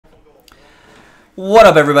What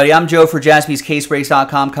up, everybody? I'm Joe for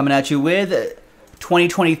JaspysCaseBreaks.com coming at you with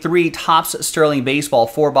 2023 Topps Sterling Baseball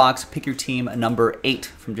 4-box. Pick your team number 8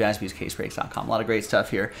 from JaspysCaseBreaks.com. A lot of great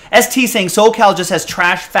stuff here. ST saying SoCal just has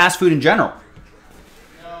trash fast food in general.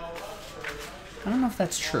 I don't know if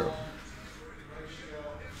that's true.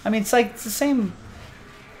 I mean, it's like it's the same.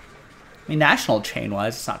 I mean, national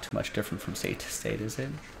chain-wise, it's not too much different from state to state, is it?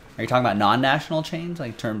 Are you talking about non-national chains,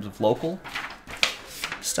 like in terms of local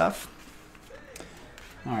stuff?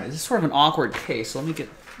 All right, this is sort of an awkward case. So let me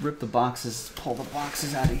rip the boxes, pull the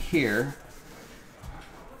boxes out of here.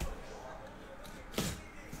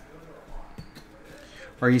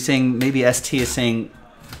 Or are you saying maybe ST is saying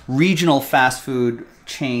regional fast food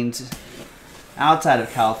chains outside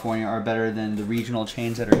of California are better than the regional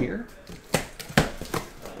chains that are here?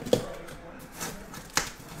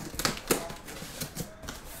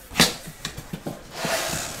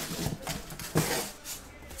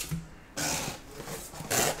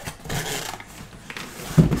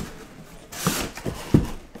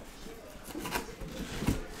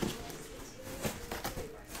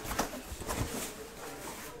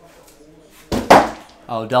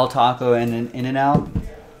 Oh, Del Taco and In-N-Out.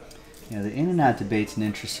 Yeah, the In-N-Out debate's an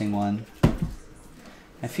interesting one.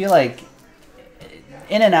 I feel like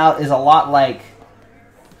In-N-Out is a lot like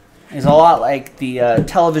the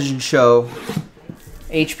television show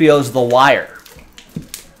HBO's The Wire,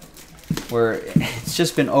 where it's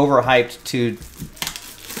just been overhyped to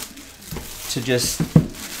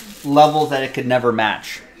just levels that it could never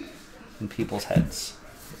match in people's heads.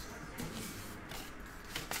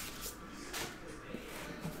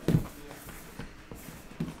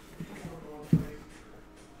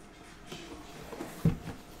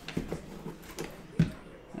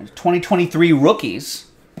 There's 2023 rookies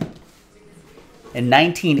and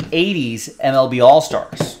 1980s MLB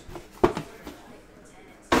All-Stars.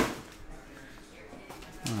 All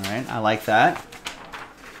right, I like that.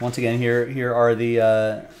 Once again, here are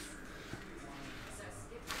the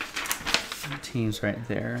teams right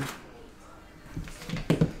there.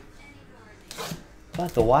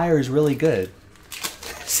 But the Wire is really good.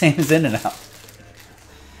 Same as In-N-Out.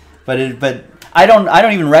 But I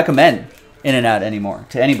don't even recommend In-N-Out anymore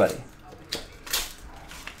to anybody.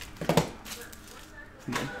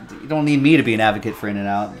 You don't need me to be an advocate for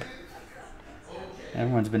In-N-Out.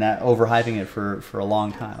 Everyone's been overhyping it for a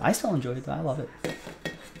long time. I still enjoy it though. I love it.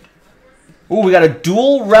 Ooh, we got a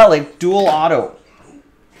dual relic, dual auto.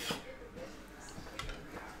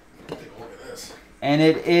 And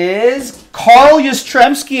it is Carl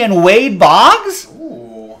Yastrzemski and Wade Boggs.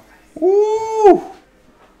 Ooh. Ooh.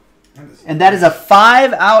 And that is a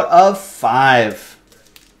 5 out of 5.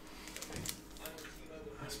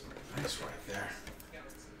 That's pretty nice right there.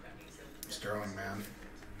 Sterling, man.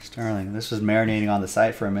 Sterling. This was marinating on the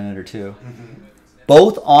site for a minute or two. Mm-hmm.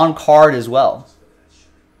 Both on card as well.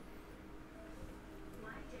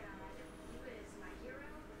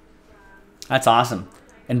 That's awesome.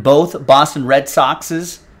 And both Boston Red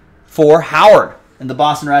Soxes for Howard. And the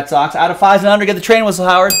Boston Red Sox out of 5s and under. Get the train whistle,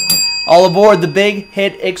 Howard. All aboard the Big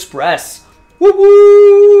Hit Express. Woo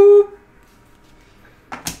woo!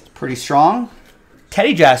 It's pretty strong.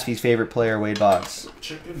 Teddy Jaspy's favorite player, Wade Boggs.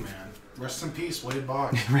 Chicken, man. Rest in peace, Wade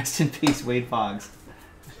Boggs. Rest in peace, Wade Boggs.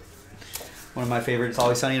 One of my favorite It's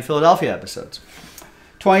Always Sunny in Philadelphia episodes.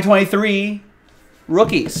 2023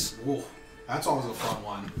 rookies. Ooh, that's always a fun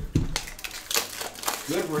one.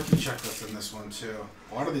 Good rookie checklist in this one, too.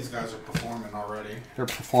 A lot of these guys are performing already. They're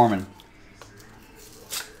performing.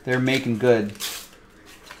 They're making good. It's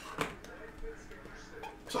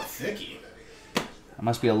a thickie. That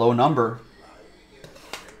must be a low number.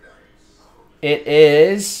 It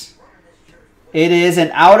is an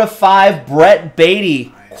out of 5 Brett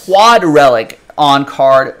Beatty quad relic on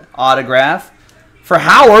card autograph for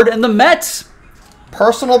Howard and the Mets.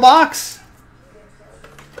 Personal box.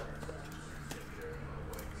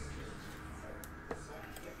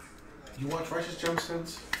 You watch Righteous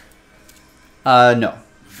Gemstones? No.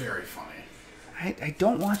 Very funny. I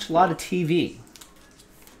don't watch a lot of TV.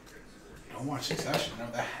 Don't watch Succession, know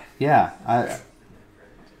that. Yeah, I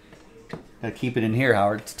gotta keep it in here,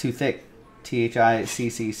 Howard. It's too thick.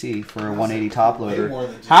 THICCC for a 180 top loader.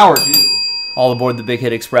 Howard, all aboard the Big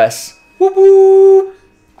Hit Express. Woo woo!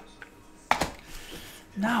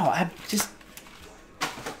 No, I've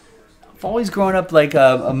always grown up like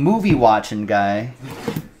a movie watching guy,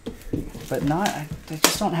 but not. I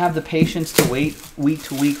just don't have the patience to wait week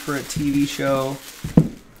to week for a TV show.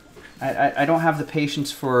 I don't have the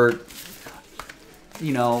patience for,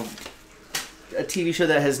 you know, a TV show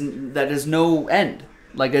that has no end.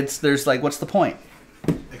 Like there's like, what's the point?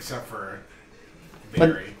 Except for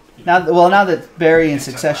Barry. Now that Barry and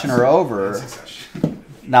Succession are over,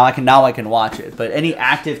 now I can watch it. But any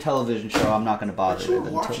active television show, I'm not going to bother You were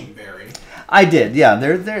with watching Barry. I did, yeah.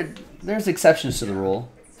 There's exceptions to the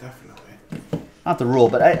rule. Definitely. Not the rule,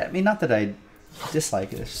 but I mean, not that I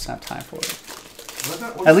dislike it. I just don't have time for it.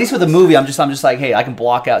 What At least with a movie, I'm just like, hey, I can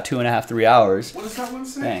block out 2.5, 3 hours. What does that one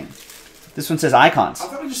say? Dang. This one says icons. I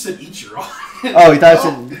thought it just said Ichiro. Oh, you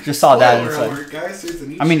thought it just saw that. Spoiler alert, guys, it's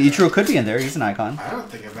an Ichiro. I mean, Ichiro could be in there. He's an icon. I don't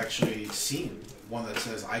think I've actually seen one that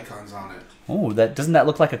says icons on it. Oh, doesn't that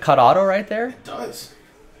look like a cut auto right there? It does.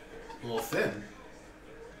 A little thin.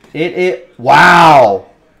 Wow.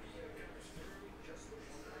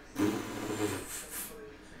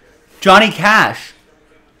 Johnny Cash.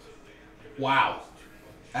 Wow.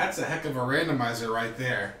 That's a heck of a randomizer right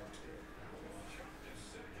there.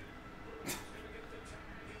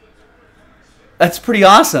 That's pretty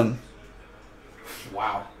awesome.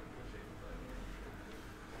 Wow.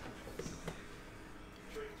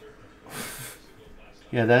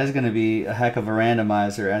 Yeah, that is going to be a heck of a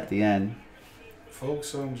randomizer at the end.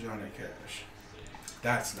 Folks on Johnny Cash.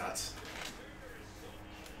 That's nuts.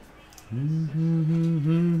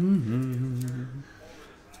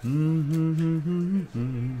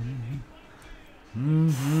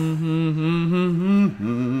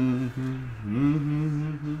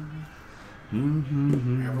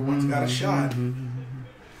 Everyone's got a shot.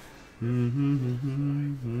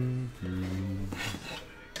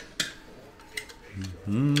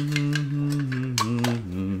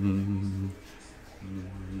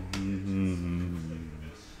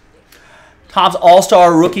 Topps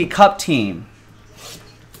All-Star Rookie Cup Team.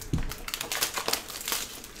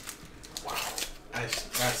 Wow.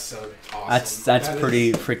 That's so awesome. That's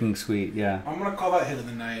pretty freaking sweet, yeah. I'm going to call that hit of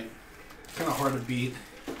the night. Kind of hard to beat.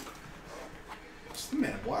 It's the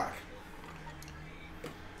Man in Black.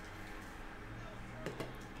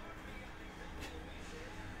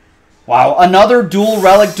 Wow, another dual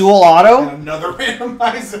relic, dual auto. And another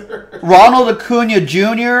randomizer. Ronald Acuna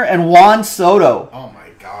Jr. and Juan Soto. Oh my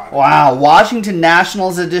God. Wow, Washington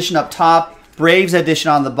Nationals edition up top, Braves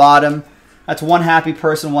edition on the bottom. That's one happy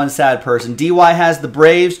person, one sad person. DY has the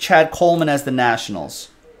Braves, Chad Coleman has the Nationals.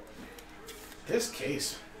 This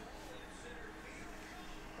case.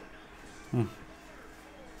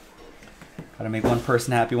 Gotta make one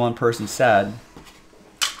person happy, one person sad.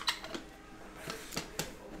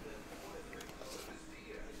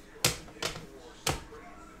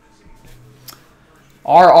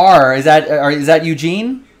 RR, is that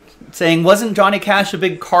Eugene? Saying, wasn't Johnny Cash a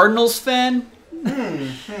big Cardinals fan?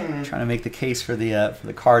 Trying to make the case for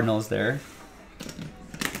the Cardinals there.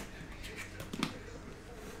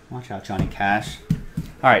 Watch out, Johnny Cash.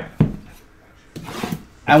 All right.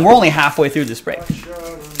 And we're only halfway through this break.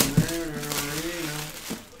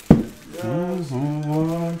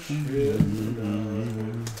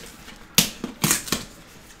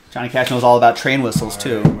 Johnny Cash knows all about train whistles,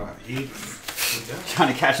 too.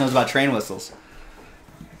 Johnny Cash knows about train whistles.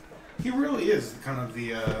 He really is kind of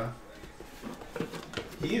the...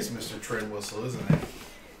 he is Mr. Train Whistle, isn't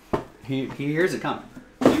he? He hears it coming.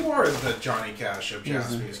 You are the Johnny Cash of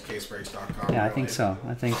jaspyscasebreaks.com. Yeah, I think so.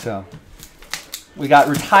 I think so. We got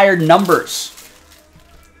retired numbers.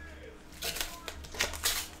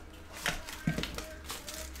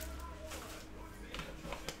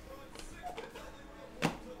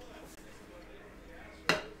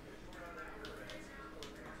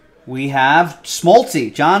 We have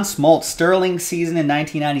Smoltzy, John Smoltz, Sterling season in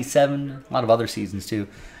 1997. A lot of other seasons, too.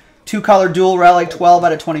 Two-color dual relic, 12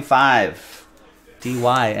 out of 25.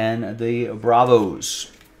 DY and the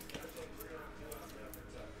Bravos.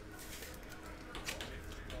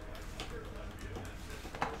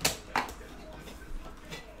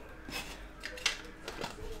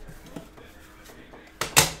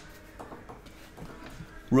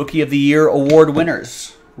 Rookie of the Year award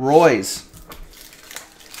winners. Roy's.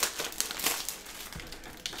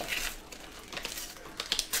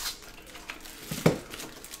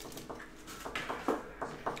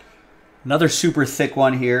 Another super thick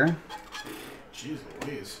one here. Jeez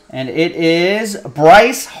Louise. And it is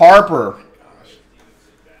Bryce Harper.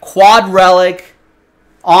 Quad relic,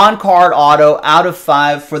 on-card auto, out of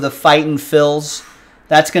 5 for the Fightin' Phils.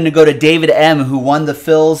 That's going to go to David M., who won the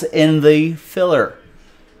Phils in the filler.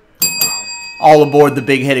 All aboard the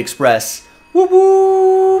Big Hit Express. Whoop,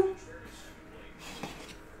 whoop.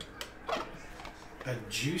 A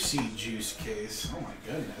juicy juice case. Oh my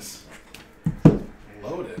goodness.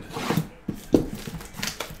 Loaded.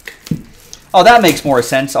 Oh, that makes more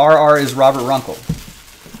sense. RR is Robert Runkle.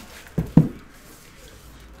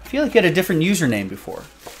 I feel like you had a different username before.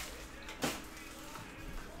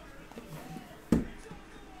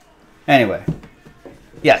 Anyway.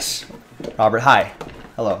 Yes. Robert, hi.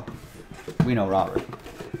 Hello. We know Robert.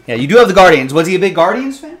 Yeah, you do have the Guardians. Was he a big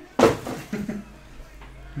Guardians fan? I'm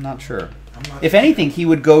not sure. If anything, he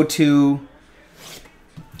would go to...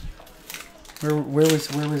 Where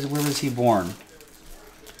was he born?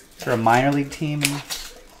 Is there a minor league team?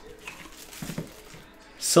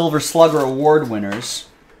 Silver Slugger Award winners.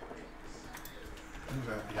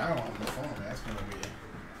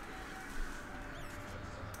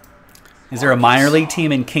 Is there a minor league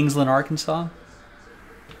team in Kingsland, Arkansas?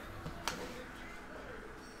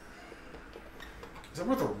 Is that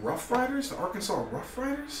where the Rough Riders, the Arkansas Rough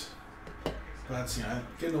Riders? That's, you know,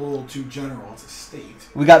 getting a little too general. It's a state.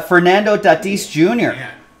 We got Fernando Tatis Jr.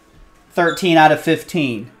 Man. 13 out of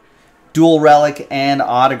 15. Dual relic and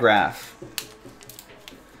autograph.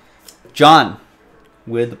 John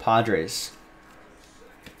with the Padres.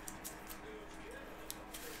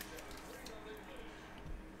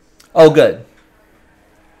 Oh, good.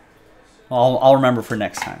 Well, I'll remember for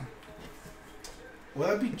next time. Will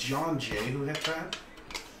that be John Jay who hit that?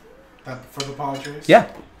 That for the Padres? Yeah.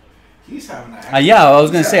 He's having a yeah, I was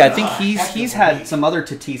going to say, I think he's had some other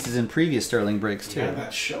Tatises in previous Sterling breaks, too. Yeah,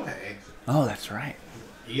 that Shohei. Oh, that's right.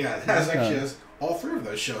 Yeah, it has actually has all three of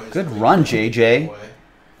those Shoheis. Good run, JJ.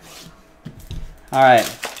 All right.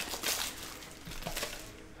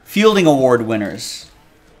 Fielding Award winners.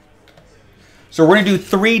 So we're going to do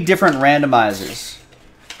 3 different randomizers.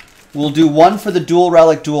 We'll do one for the dual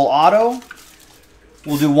relic, dual auto.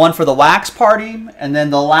 We'll do one for the wax party. And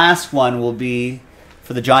then the last one will be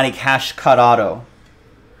for the Johnny Cash cut auto.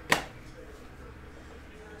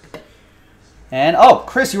 And, oh,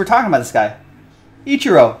 Chris, you were talking about this guy.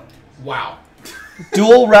 Ichiro. Wow.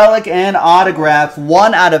 Dual relic and autograph.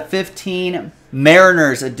 1 out of 15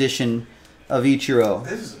 Mariners edition of Ichiro.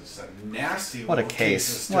 This is a nasty What a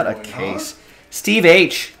case. Of What a Sterling, case. Huh? Steve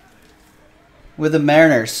H. with the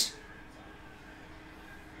Mariners.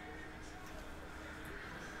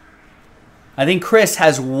 I think Chris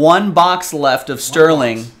has 1 box left of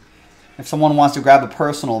Sterling. If someone wants to grab a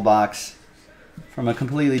personal box from a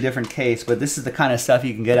completely different case. But this is the kind of stuff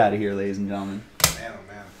you can get out of here, ladies and gentlemen. Man, oh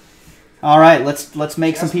man. All right, let's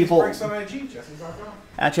make some people... Breaks on IG, Jesse.com.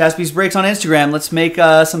 At Jaspy's Breaks on Instagram. Let's make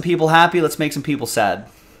some people happy. Let's make some people sad.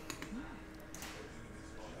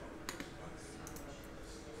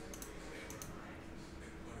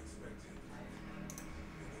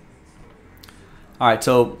 All right,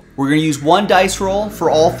 so we're going to use 1 dice roll for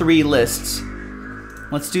all 3 lists.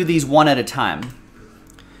 Let's do these one at a time.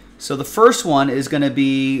 So the first one is going to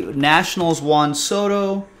be Nationals Juan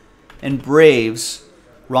Soto and Braves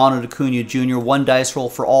Ronald Acuna Jr. 1 dice roll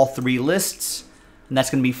for all 3 lists. And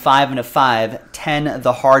that's going to be 5 and a 5, 10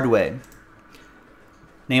 the hard way.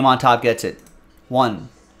 Name on top gets it. 1,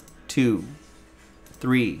 2,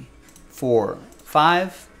 3, 4,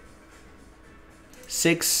 5,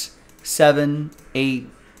 6, 7, 8,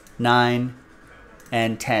 9,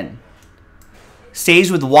 and 10.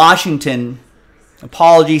 Stays with Washington.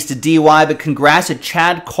 Apologies to DY, but congrats to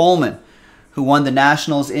Chad Coleman, who won the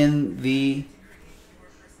Nationals in the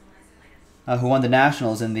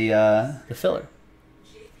the filler.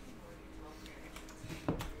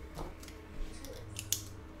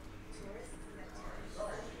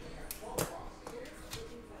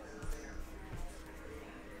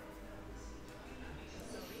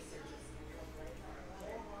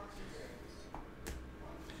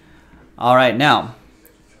 All right, now,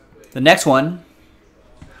 the next one,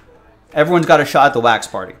 everyone's got a shot at the wax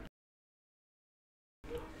party.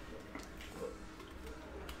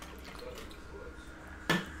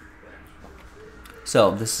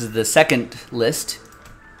 So this is the second list.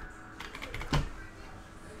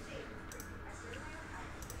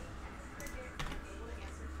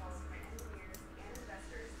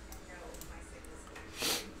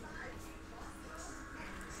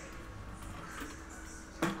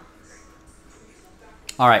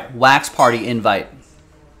 All right, wax party invite.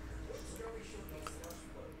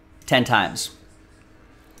 10 times.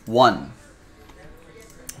 1,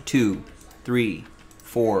 2, 3,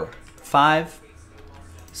 4, 5,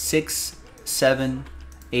 6, 7,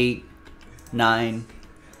 8, 9,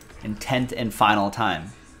 and 10th and final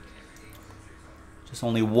time. Just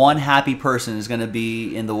only 1 happy person is going to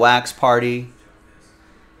be in the wax party.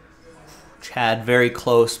 Chad very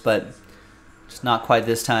close, but just not quite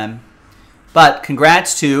this time. But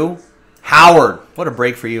congrats to Howard. What a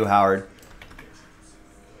break for you, Howard.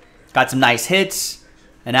 Got some nice hits.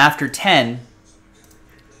 And after 10,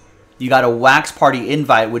 you got a wax party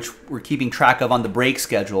invite, which we're keeping track of on the break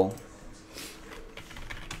schedule.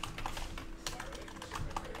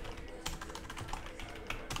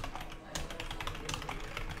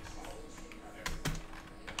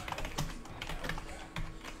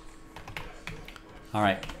 All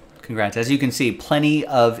right. Congrats. As you can see, plenty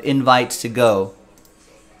of invites to go.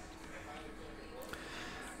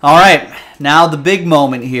 All right. Now the big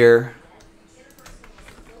moment here.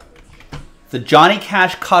 The Johnny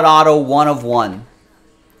Cash cut auto 1 of 1.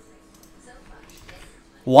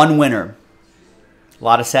 One winner. A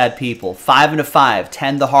lot of sad people. 5 and a 5.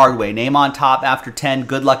 10 the hard way. Name on top after 10.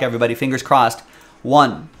 Good luck, everybody. Fingers crossed.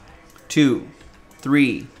 1, 2,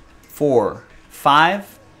 3, 4,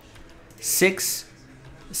 5, 6,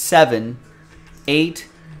 7, 8,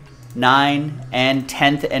 9, and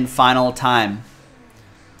 10th and final time.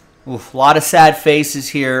 Oof, a lot of sad faces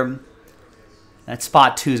here. That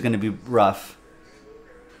spot 2 is going to be rough.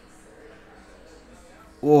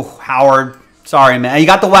 Oh, Howard. Sorry, man. You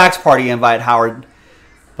got the wax party invite, Howard.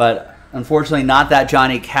 But unfortunately, not that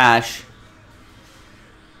Johnny Cash.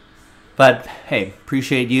 But hey,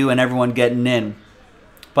 appreciate you and everyone getting in.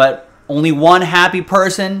 But only one happy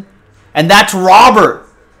person, and that's Robert.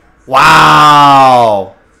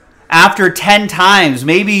 Wow. After 10 times,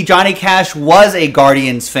 maybe Johnny Cash was a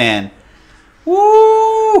Guardians fan.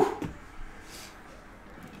 Woo!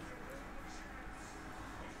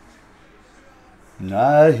 And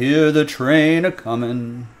I hear the train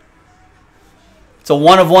a-comin'. It's a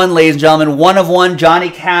 1 of 1, ladies and gentlemen. 1 of 1,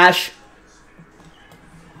 Johnny Cash.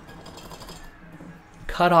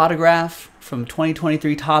 Cut autograph from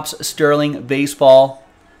 2023 Topps Sterling Baseball.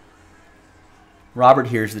 Robert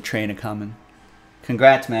hears the train a-comin'.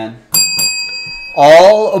 Congrats, man.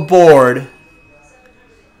 All aboard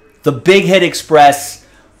the Big Hit Express.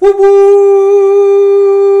 Woo woo!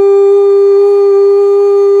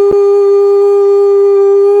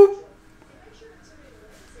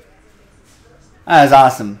 That is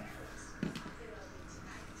awesome.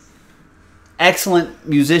 Excellent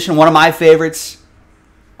musician, one of my favorites.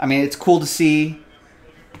 I mean, it's cool to see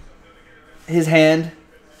his hand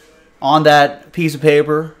on that piece of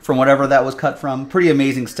paper from whatever that was cut from. Pretty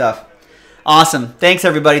amazing stuff. Awesome. Thanks,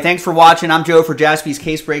 everybody. Thanks for watching. I'm Joe for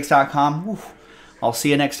JaspysCaseBreaks.com. I'll see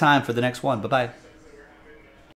you next time for the next one. Bye-bye.